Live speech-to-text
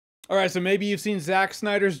Alright, so maybe you've seen Zack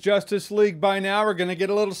Snyder's Justice League by now. We're gonna get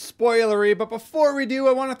a little spoilery, but before we do,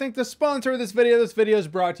 I want to thank the sponsor of this video. This video is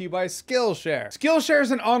brought to you by Skillshare. Skillshare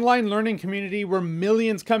is an online learning community where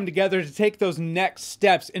millions come together to take those next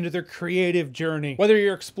steps into their creative journey. Whether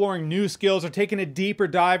you're exploring new skills or taking a deeper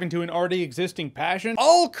dive into an already existing passion,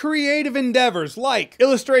 all creative endeavors like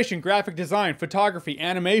illustration, graphic design, photography,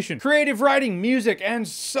 animation, creative writing, music, and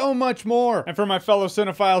so much more. And for my fellow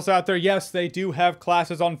cinephiles out there, yes, they do have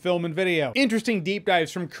classes on film and video. Interesting deep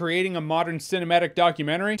dives from creating a modern cinematic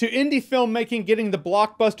documentary to indie filmmaking getting the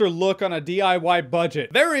blockbuster look on a DIY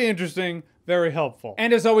budget. Very interesting. Very helpful.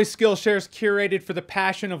 And as always, Skillshare's curated for the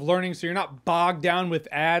passion of learning, so you're not bogged down with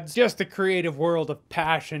ads. Just the creative world of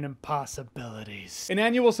passion and possibilities. An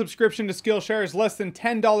annual subscription to Skillshare is less than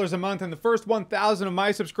 $10 a month, and the first 1,000 of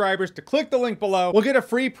my subscribers to click the link below will get a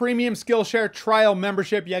free premium Skillshare trial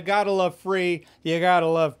membership. You gotta love free, you gotta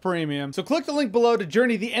love premium. So click the link below to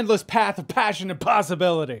journey the endless path of passion and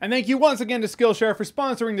possibility. And thank you once again to Skillshare for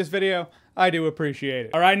sponsoring this video. I do appreciate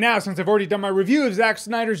it. All right, now, since I've already done my review of Zack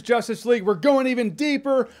Snyder's Justice League, we're going even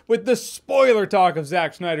deeper with the spoiler talk of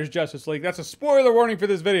Zack Snyder's Justice League. That's a spoiler warning for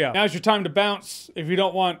this video. Now's your time to bounce if you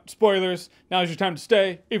don't want spoilers. Now's your time to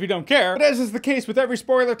stay if you don't care. But as is the case with every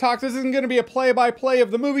spoiler talk, this isn't going to be a play-by-play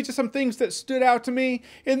of the movie, just some things that stood out to me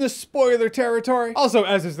in the spoiler territory. Also,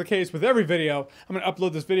 as is the case with every video, I'm going to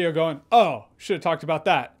upload this video going, oh, should have talked about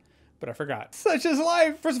that. But I forgot. Such is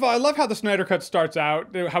life. First of all, I love how the Snyder Cut starts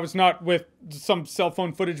out, how it's not with some cell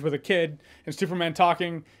phone footage with a kid and Superman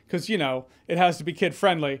talking, because, you know, it has to be kid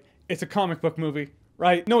friendly. It's a comic book movie,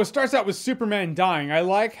 right? No, it starts out with Superman dying. I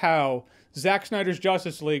like how Zack Snyder's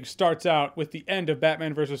Justice League starts out with the end of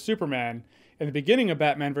Batman vs. Superman, and the beginning of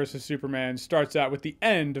Batman vs. Superman starts out with the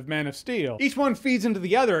end of Man of Steel. Each one feeds into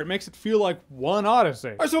the other. It makes it feel like one Odyssey.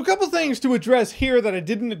 All right, so a couple things to address here that I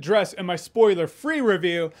didn't address in my spoiler-free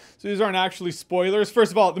review. So these aren't actually spoilers.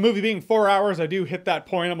 First of all, the movie being 4 hours, I do hit that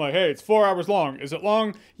point. I'm like, hey, it's 4 hours long. Is it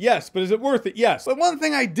long? Yes. But is it worth it? Yes. But one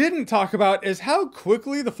thing I didn't talk about is how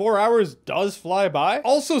quickly the 4 hours does fly by.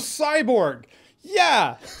 Also, Cyborg.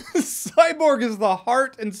 Yeah, Cyborg is the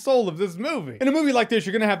heart and soul of this movie. In a movie like this,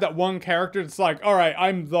 you're gonna have that one character that's like, all right,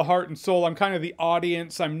 I'm the heart and soul. I'm kind of the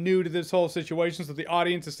audience. I'm new to this whole situation, so the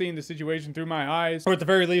audience is seeing the situation through my eyes, or at the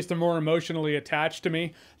very least, they're more emotionally attached to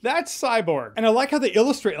me. That's Cyborg. And I like how they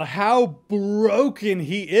illustrate like how broken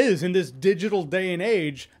he is in this digital day and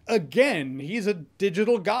age. Again, he's a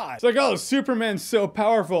digital god. It's like, oh, Superman's so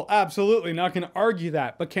powerful. Absolutely, not gonna argue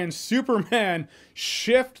that. But can Superman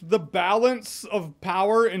shift the balance of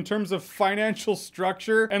power in terms of financial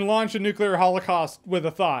structure and launch a nuclear holocaust with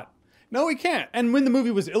a thought? No, he can't. And when the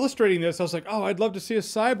movie was illustrating this, I was like, oh, I'd love to see a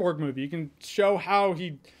Cyborg movie. You can show how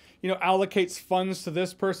he, you know, allocates funds to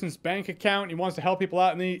this person's bank account. He wants to help people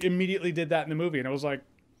out, and he immediately did that in the movie. And I was like,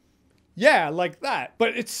 yeah, like that.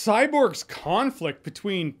 But it's Cyborg's conflict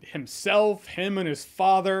between himself, him and his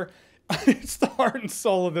father. It's the heart and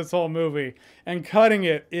soul of this whole movie. And cutting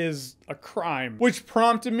it is a crime. Which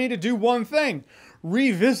prompted me to do one thing.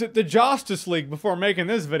 Revisit the Justice League before making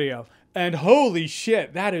this video. And holy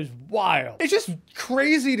shit, that is wild. It's just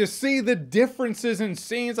crazy to see the differences in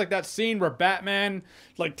scenes. Like that scene where Batman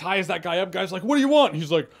like ties that guy up. Guy's like, what do you want? And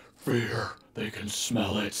he's like, fear. They can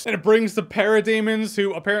smell it. And it brings the parademons,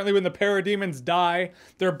 who apparently when the parademons die,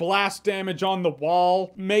 their blast damage on the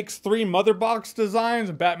wall makes 3 mother box designs,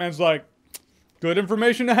 and Batman's like, good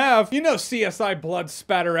information to have. You know, CSI blood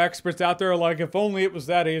spatter experts out there are like, if only it was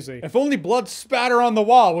that easy. If only blood spatter on the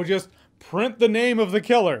wall would just print the name of the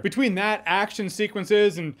killer. Between that, action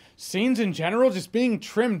sequences and scenes in general just being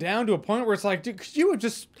trimmed down to a point where it's like, dude, could you have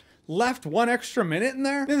just left 1 extra minute in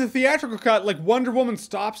there? In the theatrical cut, like Wonder Woman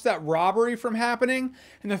stops that robbery from happening,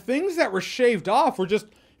 and the things that were shaved off were just,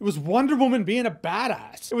 it was Wonder Woman being a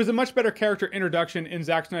badass. It was a much better character introduction in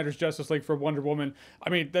Zack Snyder's Justice League for Wonder Woman. I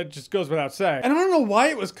mean, that just goes without saying. And I don't know why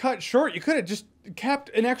it was cut short. You could have just kept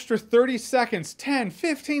an extra 30 seconds, 10,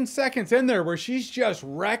 15 seconds in there where she's just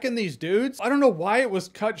wrecking these dudes. I don't know why it was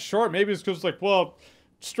cut short. Maybe it's because like, well,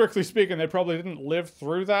 strictly speaking, they probably didn't live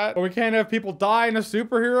through that. Or we can't have people die in a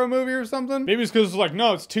superhero movie or something. Maybe it's because it's like,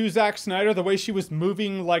 no, it's too Zack Snyder, the way she was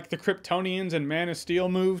moving like the Kryptonians and Man of Steel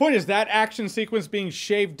move. Point is, that action sequence being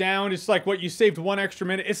shaved down, it's like what you saved 1 extra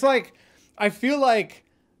minute. It's like, I feel like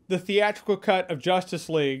the theatrical cut of Justice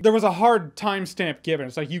League, there was a hard timestamp given.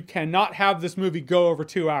 It's like, you cannot have this movie go over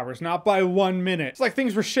 2 hours, not by 1 minute. It's like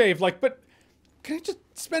things were shaved, like, but can I just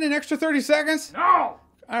spend an extra 30 seconds? No!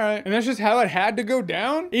 All right, and that's just how it had to go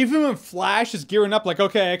down? Even when Flash is gearing up like,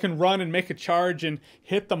 okay, I can run and make a charge and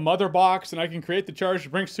hit the mother box and I can create the charge to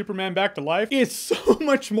bring Superman back to life. It's so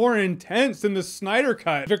much more intense than the Snyder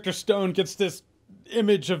cut. Victor Stone gets this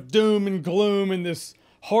image of doom and gloom in this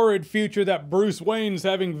horrid future that Bruce Wayne's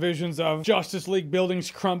having visions of. Justice League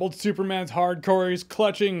buildings crumbled, Superman's hardcore, he's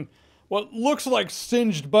clutching what looks like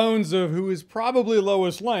singed bones of who is probably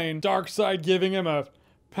Lois Lane. Darkseid giving him a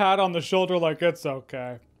pat on the shoulder like, it's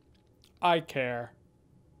okay. I care.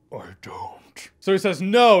 I don't. So he says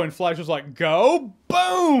no, and Flash is like, go,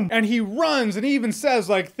 boom! And he runs, and he even says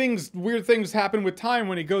like weird things happen with time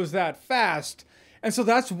when he goes that fast. And so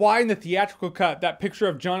that's why in the theatrical cut, that picture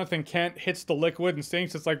of Jonathan Kent hits the liquid and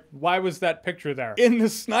sinks. It's like, why was that picture there? In the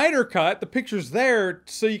Snyder cut, the picture's there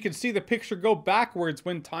so you can see the picture go backwards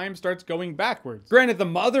when time starts going backwards. Granted, the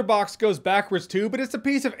mother box goes backwards too, but it's a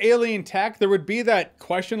piece of alien tech. There would be that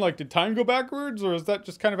question like, did time go backwards? Or is that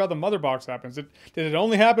just kind of how the mother box happens? Did it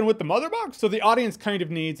only happen with the mother box? So the audience kind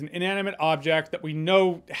of needs an inanimate object that we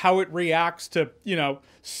know how it reacts to, you know,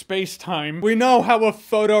 space-time. We know how a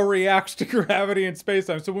photo reacts to gravity and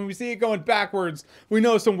space-time. So when we see it going backwards, we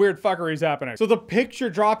know some weird fuckery is happening. So the picture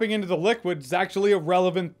dropping into the liquid is actually a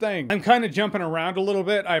relevant thing. I'm kind of jumping around a little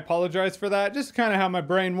bit. I apologize for that. Just kind of how my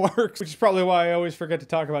brain works, which is probably why I always forget to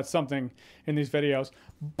talk about something in these videos.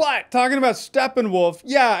 But talking about Steppenwolf,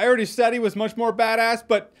 yeah, I already said he was much more badass,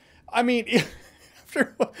 but I mean,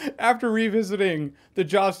 after revisiting the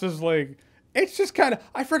Justice League, it's just kind of,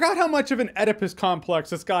 I forgot how much of an Oedipus complex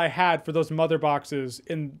this guy had for those mother boxes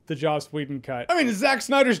in the Joss Whedon cut. I mean, in Zack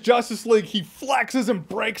Snyder's Justice League, he flexes and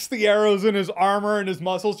breaks the arrows in his armor and his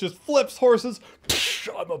muscles, just flips horses.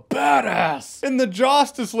 I'm a badass. In the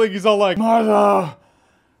Justice League, he's all like, Mother,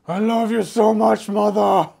 I love you so much,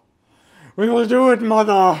 Mother. We will do it,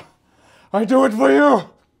 Mother. I do it for you.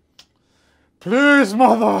 Please,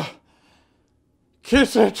 Mother.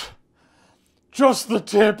 Kiss it. Just the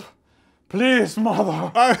tip. Please, Mother.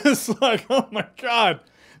 I was like, oh my God,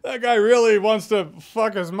 that guy really wants to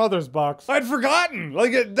fuck his mother's box. I'd forgotten.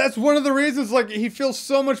 Like, that's one of the reasons, like, he feels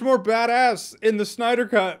so much more badass in the Snyder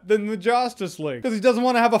cut than the Justice League. Because he doesn't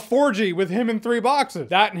want to have a 4G with him in 3 boxes.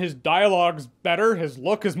 That and his dialogue's better, his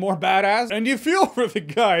look is more badass, and you feel for the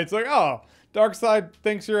guy. It's like, oh, Darkseid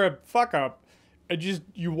thinks you're a fuck up.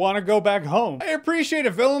 You want to go back home. I appreciate a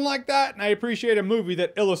villain like that, and I appreciate a movie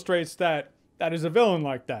that illustrates that is a villain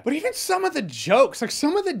like that. But even some of the jokes, like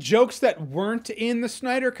some of the jokes that weren't in the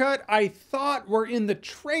Snyder cut, I thought were in the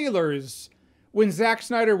trailers when Zack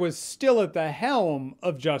Snyder was still at the helm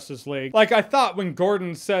of Justice League. Like, I thought when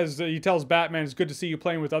Gordon says, he tells Batman, it's good to see you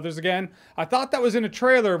playing with others again, I thought that was in a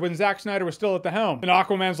trailer when Zack Snyder was still at the helm. And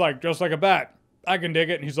Aquaman's like, just like a bat, I can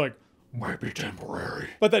dig it. And he's like, might be temporary.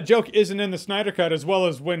 But that joke isn't in the Snyder cut, as well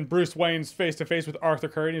as when Bruce Wayne's face to face with Arthur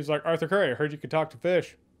Curry, and he's like, Arthur Curry, I heard you could talk to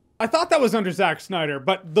fish. I thought that was under Zack Snyder,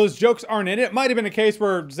 but those jokes aren't in it. It might have been a case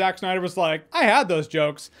where Zack Snyder was like, I had those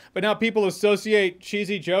jokes, but now people associate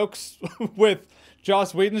cheesy jokes with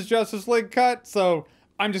Joss Whedon's Justice League cut, so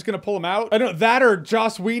I'm just gonna pull them out. I don't know, that or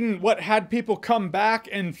Joss Whedon, what had people come back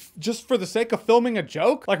and just for the sake of filming a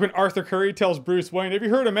joke? Like when Arthur Curry tells Bruce Wayne, have you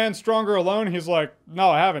heard a man stronger alone? He's like,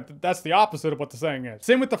 no, I haven't. That's the opposite of what the saying is.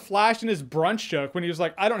 Same with the Flash and his brunch joke when he was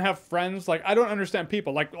like, I don't have friends. Like, I don't understand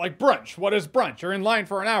people. Like brunch. What is brunch? You're in line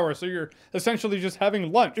for an hour, so you're essentially just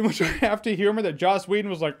having lunch. In which I have to humor that Joss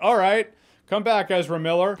Whedon was like, all right, come back, Ezra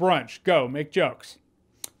Miller. Brunch, go, make jokes.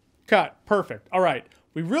 Cut, perfect, all right.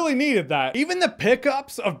 We really needed that. Even the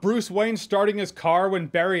pickups of Bruce Wayne starting his car when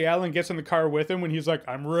Barry Allen gets in the car with him when he's like,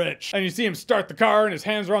 I'm rich. And you see him start the car and his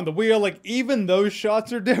hands are on the wheel. Like, even those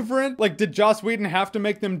shots are different. Like, did Joss Whedon have to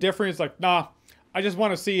make them different? He's like, nah, I just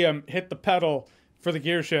want to see him hit the pedal for the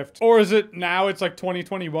gear shift. Or is it now it's like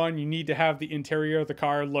 2021, you need to have the interior of the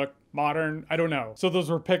car look modern? I don't know. So those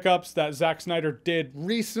were pickups that Zack Snyder did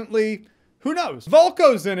recently. Who knows?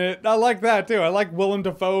 Volko's in it. I like that too. I like Willem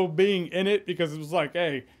Dafoe being in it because it was like,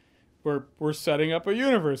 hey, we're setting up a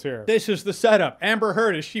universe here. This is the setup. Amber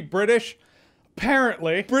Heard, is she British?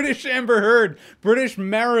 Apparently. British Amber Heard. British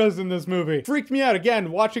Mara's in this movie. Freaked me out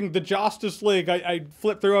again watching the Justice League. I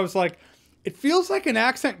flipped through, I was like, it feels like an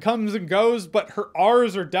accent comes and goes, but her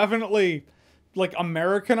R's are definitely like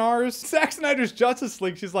American R's. Zack Snyder's Justice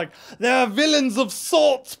League, she's like, there are villains of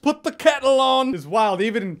sorts, put the kettle on. It's wild.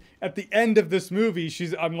 Even at the end of this movie,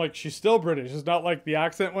 I'm like, she's still British. It's not like the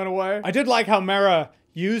accent went away. I did like how Mara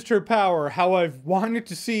used her power, how I've wanted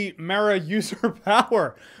to see Mara use her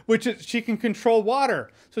power, which is she can control water.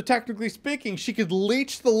 So technically speaking, she could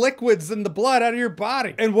leach the liquids and the blood out of your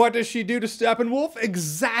body. And what does she do to Steppenwolf?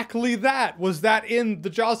 Exactly that. Was that in the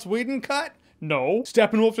Joss Whedon cut? No.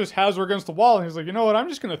 Steppenwolf just has her against the wall and he's like, you know what, I'm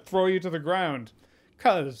just gonna throw you to the ground.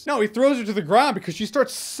 No, he throws her to the ground because she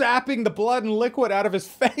starts sapping the blood and liquid out of his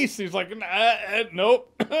face. He's like,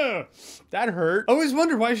 nope. That hurt. I always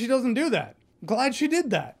wonder why she doesn't do that. I'm glad she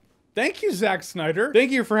did that. Thank you, Zack Snyder.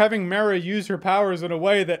 Thank you for having Mara use her powers in a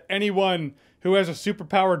way that anyone who has a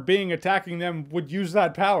superpowered being attacking them would use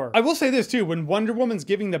that power. I will say this too, when Wonder Woman's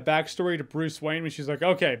giving the backstory to Bruce Wayne, when she's like,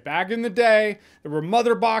 okay, back in the day, there were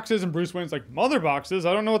mother boxes, and Bruce Wayne's like, mother boxes?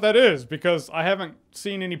 I don't know what that is, because I haven't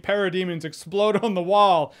seen any parademons explode on the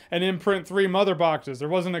wall and imprint 3 mother boxes. There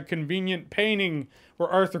wasn't a convenient painting where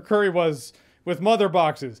Arthur Curry was with mother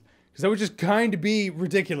boxes, because that would just kind of be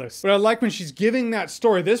ridiculous. But I like when she's giving that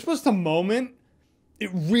story, this was the moment it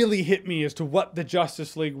really hit me as to what the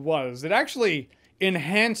Justice League was. It actually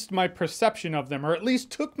enhanced my perception of them, or at least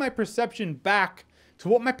took my perception back to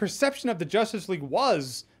what my perception of the Justice League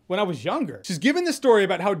was when I was younger. She's given the story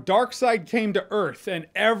about how Darkseid came to Earth and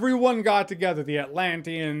everyone got together, the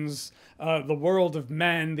Atlanteans, the world of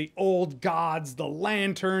men, the old gods, the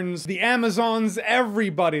lanterns, the Amazons,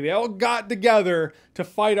 everybody. They all got together to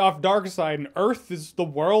fight off Darkseid, and Earth is the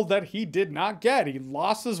world that he did not get. He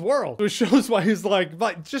lost his world. So it shows why he's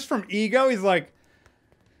like just from ego, he's like,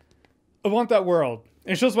 I want that world.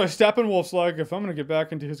 And it shows why Steppenwolf's like, if I'm gonna get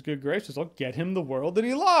back into his good graces, I'll get him the world that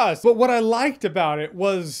he lost. But what I liked about it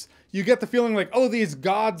was you get the feeling like, oh, these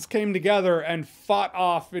gods came together and fought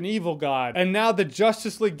off an evil god. And now the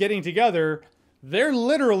Justice League getting together, they're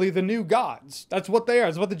literally the new gods. That's what they are.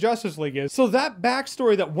 That's what the Justice League is. So that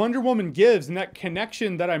backstory that Wonder Woman gives and that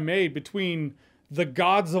connection that I made between the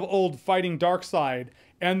gods of old fighting Darkseid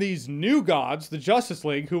and these new gods, the Justice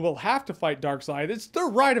League, who will have to fight Darkseid, it's their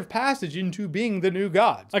rite of passage into being the new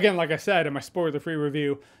gods. Again, like I said in my spoiler-free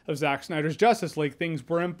review of Zack Snyder's Justice League, things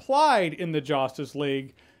were implied in the Justice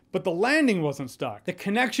League, but the landing wasn't stuck. The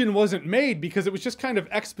connection wasn't made because it was just kind of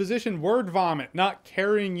exposition word vomit, not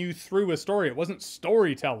carrying you through a story. It wasn't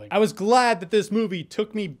storytelling. I was glad that this movie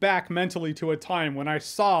took me back mentally to a time when I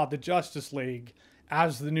saw the Justice League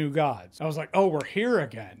as the new gods. I was like, oh, we're here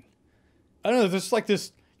again. I don't know, there's like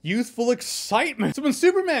this youthful excitement. So when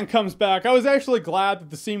Superman comes back, I was actually glad that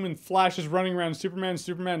the scene when Flash is running around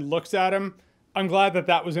Superman looks at him. I'm glad that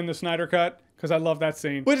that was in the Snyder Cut, because I love that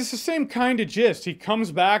scene. But it's the same kind of gist. He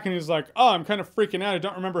comes back and he's like, oh, I'm kind of freaking out. I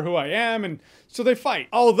don't remember who I am. And so they fight.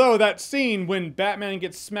 Although that scene when Batman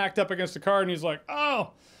gets smacked up against a car and he's like,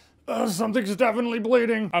 oh, something's definitely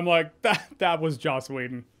bleeding. I'm like, that was Joss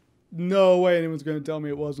Whedon. No way anyone's gonna tell me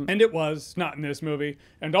it wasn't. And it was, not in this movie.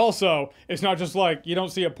 And also, it's not just like, you don't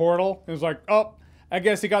see a portal. It's like, oh, I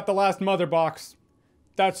guess he got the last mother box.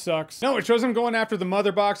 That sucks. No, it shows him going after the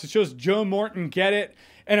mother box. It shows Joe Morton get it.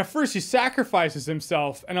 And at first he sacrifices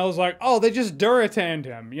himself. And I was like, oh, they just Duratanned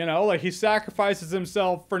him. You know, like he sacrifices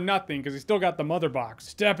himself for nothing because he still got the mother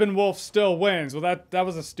box. Steppenwolf still wins. Well, that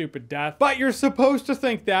was a stupid death. But you're supposed to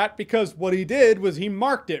think that because what he did was he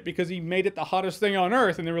marked it because he made it the hottest thing on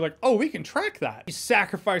Earth. And they were like, oh, we can track that. He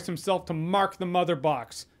sacrificed himself to mark the mother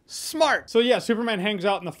box. Smart. So yeah, Superman hangs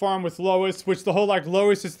out in the farm with Lois, which the whole like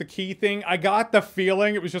Lois is the key thing. I got the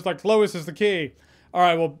feeling it was just like Lois is the key. All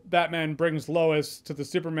right, well, Batman brings Lois to the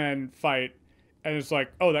Superman fight, and it's like,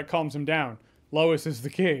 oh, that calms him down. Lois is the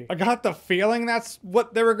key. I got the feeling that's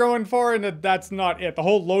what they were going for, and that's not it. The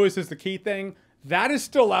whole Lois is the key thing, that is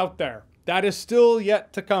still out there. That is still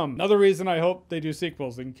yet to come. Another reason I hope they do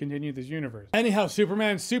sequels and continue this universe. Anyhow,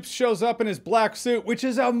 Superman Supes shows up in his black suit, which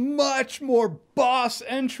is a much more boss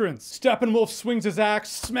entrance. Steppenwolf swings his axe,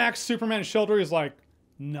 smacks Superman's shoulder. He's like,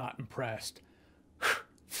 not impressed.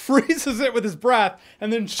 Freezes it with his breath,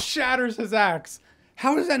 and then shatters his axe.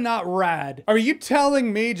 How is that not rad? Are you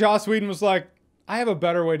telling me Joss Whedon was like, I have a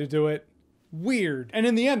better way to do it? Weird. And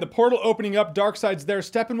in the end, the portal opening up, Darkseid's there,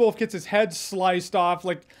 Steppenwolf gets his head sliced off.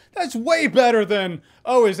 Like, that's way better than,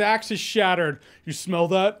 oh, his axe is shattered. You smell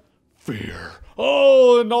that? Fear.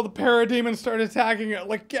 Oh, and all the parademons start attacking it.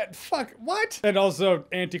 Like, what? And also,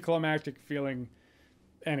 anticlimactic feeling.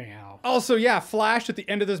 Anyhow. Also, yeah, Flash at the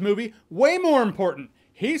end of this movie, way more important.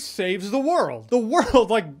 He saves the world. The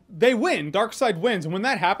world, like, they win. Darkseid wins. And when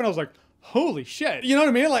that happened, I was like, holy shit. You know what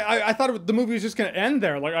I mean? Like, I thought the movie was just gonna end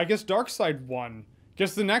there. Like, I guess Darkseid won.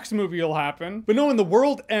 Guess the next movie will happen. But no, when the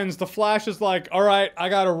world ends, the Flash is like, all right, I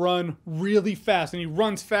gotta run really fast. And he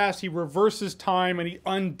runs fast, he reverses time, and he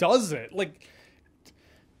undoes it. Like,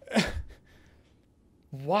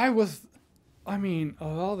 why was, I mean,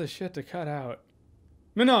 of all the shit to cut out.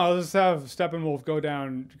 But no, I'll just have Steppenwolf go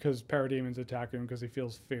down because parademons attack him because he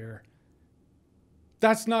feels fear.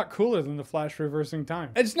 That's not cooler than the Flash reversing time.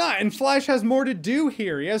 It's not, and Flash has more to do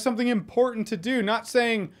here. He has something important to do, not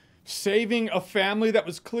saying saving a family that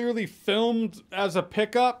was clearly filmed as a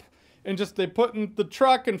pickup and just they put in the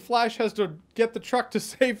truck and Flash has to get the truck to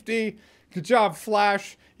safety. Good job,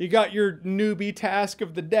 Flash. You got your newbie task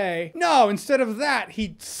of the day. No, instead of that,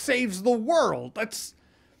 he saves the world.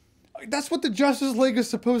 That's what the Justice League is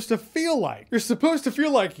supposed to feel like. You're supposed to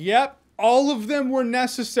feel like, yep, all of them were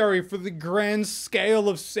necessary for the grand scale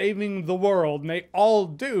of saving the world, and they all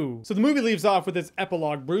do. So the movie leaves off with its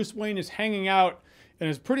epilogue. Bruce Wayne is hanging out in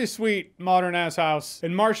his pretty sweet modern-ass house,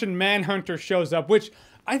 and Martian Manhunter shows up, which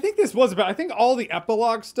I think this was about. I think all the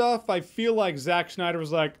epilogue stuff, I feel like Zack Snyder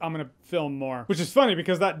was like, I'm gonna film more. Which is funny,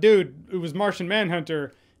 because that dude who was Martian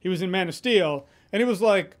Manhunter, he was in Man of Steel, and he was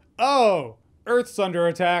like, oh, Earth's under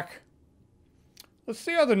attack. Let's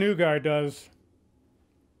see how the new guy does.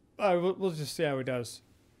 We'll just see how he does.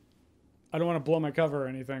 I don't want to blow my cover or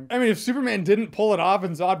anything. I mean, if Superman didn't pull it off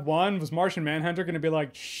in Zod 1, was Martian Manhunter going to be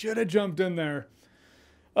like, should have jumped in there?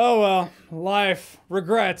 Oh well, life,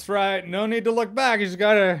 regrets, right? No need to look back, you just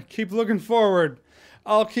gotta keep looking forward.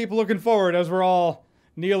 I'll keep looking forward as we're all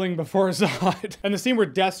kneeling before Zod. And the scene where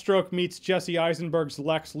Deathstroke meets Jesse Eisenberg's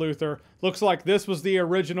Lex Luthor looks like this was the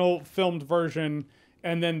original filmed version,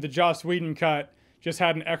 and then the Joss Whedon cut just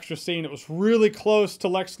had an extra scene. It was really close to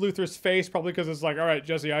Lex Luthor's face, probably because it's like, all right,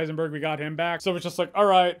 Jesse Eisenberg, we got him back. So it's just like, all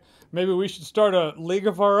right, maybe we should start a league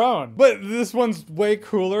of our own. But this one's way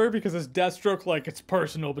cooler because it's Deathstroke, like it's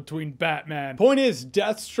personal between Batman. Point is,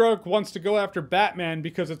 Deathstroke wants to go after Batman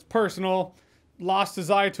because it's personal. Lost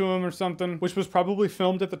his eye to him or something, which was probably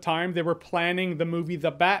filmed at the time. They were planning the movie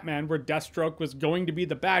The Batman, where Deathstroke was going to be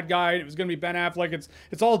the bad guy, and it was going to be Ben Affleck.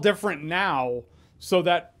 It's all different now. So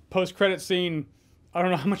that post-credit scene, I don't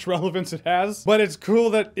know how much relevance it has, but it's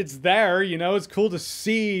cool that it's there, you know? It's cool to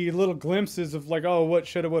see little glimpses of like, oh, what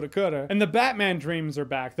shoulda, woulda, coulda. And the Batman dreams are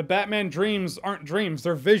back. The Batman dreams aren't dreams,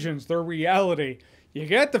 they're visions, they're reality. You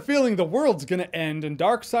get the feeling the world's gonna end and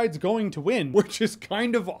Darkseid's going to win, which is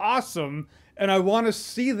kind of awesome. And I want to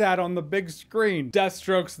see that on the big screen.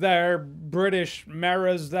 Deathstroke's there, British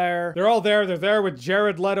Mara's there. They're all there. They're there with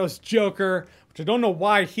Jared Leto's Joker, which I don't know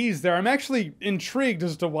why he's there. I'm actually intrigued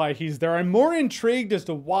as to why he's there. I'm more intrigued as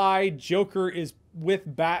to why Joker is with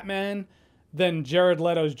Batman than Jared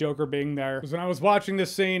Leto's Joker being there. Because when I was watching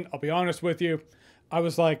this scene, I'll be honest with you, I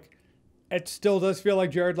was like, it still does feel like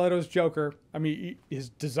Jared Leto's Joker. I mean, his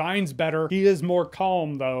design's better. He is more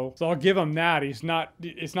calm though, so I'll give him that. It's not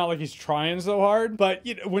like he's trying so hard, but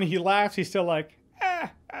you know, when he laughs, he's still like,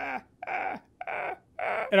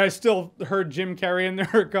 And I still heard Jim Carrey in there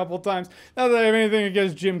a couple times. Not that I have anything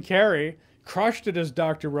against Jim Carrey. Crushed it as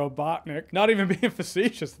Dr. Robotnik. Not even being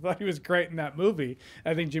facetious. I thought he was great in that movie.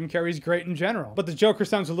 I think Jim Carrey's great in general. But the Joker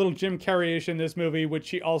sounds a little Jim Carrey-ish in this movie, which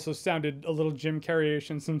he also sounded a little Jim Carrey-ish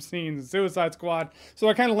in some scenes in Suicide Squad. So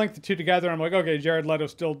I kind of linked the two together. I'm like, okay, Jared Leto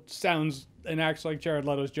still sounds and acts like Jared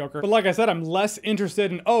Leto's Joker. But like I said, I'm less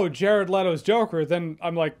interested in, oh, Jared Leto's Joker, than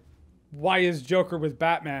I'm like, why is Joker with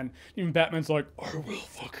Batman? Even Batman's like, I will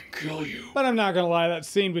fucking kill you. But I'm not gonna lie, that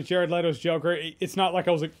scene with Jared Leto's Joker, it's not like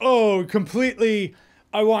I was like, oh, completely,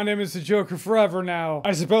 I want him as the Joker forever now.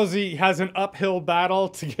 I suppose he has an uphill battle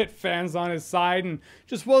to get fans on his side and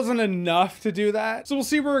just wasn't enough to do that. So we'll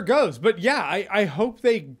see where it goes. But yeah, I hope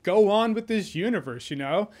they go on with this universe, you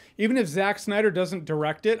know? Even if Zack Snyder doesn't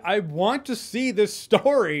direct it, I want to see this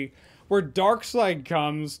story where Darkseid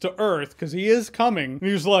comes to Earth, because he is coming. And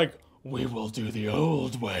he's like, we will do the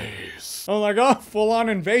old ways. I'm like, oh, full-on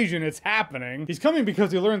invasion, it's happening. He's coming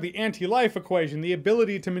because he learned the anti-life equation, the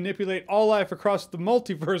ability to manipulate all life across the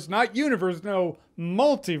multiverse, not universe, no,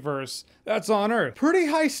 multiverse. That's on Earth. Pretty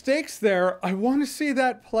high stakes there. I want to see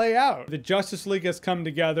that play out. The Justice League has come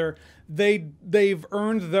together. They've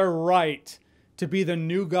earned their right to be the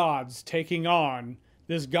new gods taking on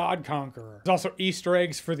this God Conqueror. There's also Easter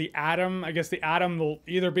eggs for the Atom. I guess the Atom will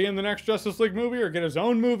either be in the next Justice League movie or get his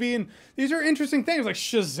own movie. And these are interesting things. Like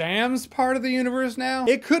Shazam's part of the universe now.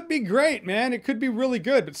 It could be great, man. It could be really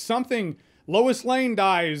good. But something, Lois Lane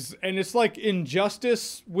dies and it's like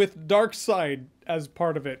Injustice with Darkseid as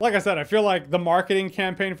part of it. Like I said, I feel like the marketing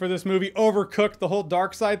campaign for this movie overcooked the whole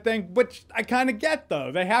Darkseid thing, which I kind of get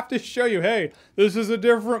though. They have to show you, hey, this is a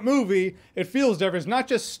different movie. It feels different. It's not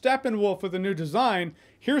just Steppenwolf with a new design.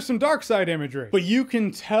 Here's some Darkseid imagery. But you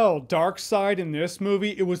can tell Darkseid in this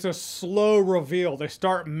movie, it was a slow reveal. They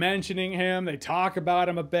start mentioning him, they talk about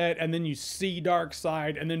him a bit, and then you see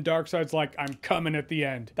Darkseid, and then Darkseid's like, I'm coming at the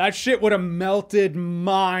end. That shit would have melted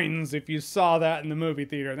minds if you saw that in the movie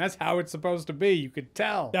theater, and that's how it's supposed to be. You could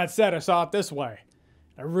tell. That said, I saw it this way.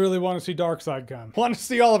 I really want to see Darkseid come. I want to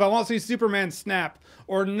see all of it. I want to see Superman snap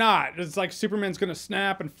or not. It's like Superman's gonna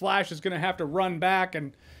snap and Flash is gonna have to run back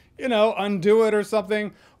and, you know, undo it or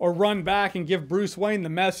something, or run back and give Bruce Wayne the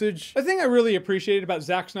message. The thing I really appreciated about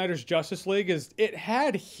Zack Snyder's Justice League is it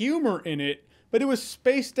had humor in it, but it was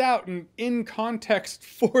spaced out and in context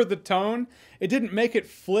for the tone. It didn't make it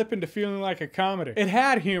flip into feeling like a comedy. It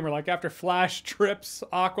had humor, like after Flash trips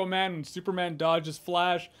Aquaman and Superman dodges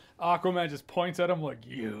Flash, Aquaman just points at him like,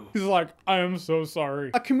 you. He's like, I am so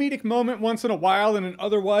sorry. A comedic moment once in a while in an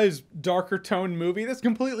otherwise darker toned movie, that's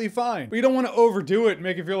completely fine. But you don't want to overdo it and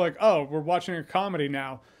make it feel like, oh, we're watching a comedy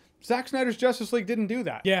now. Zack Snyder's Justice League didn't do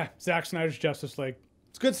that. Yeah, Zack Snyder's Justice League.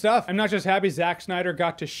 It's good stuff. I'm not just happy Zack Snyder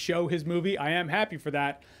got to show his movie. I am happy for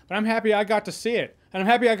that. But I'm happy I got to see it. And I'm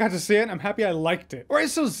happy I got to see it, and I'm happy I liked it. Alright,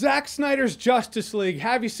 so Zack Snyder's Justice League.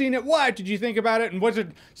 Have you seen it? What did you think about it? And what's it?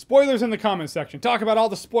 Spoilers in the comment section. Talk about all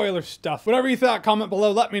the spoiler stuff. Whatever you thought, comment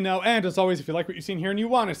below, let me know. And as always, if you like what you've seen here and you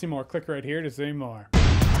want to see more, click right here to see more.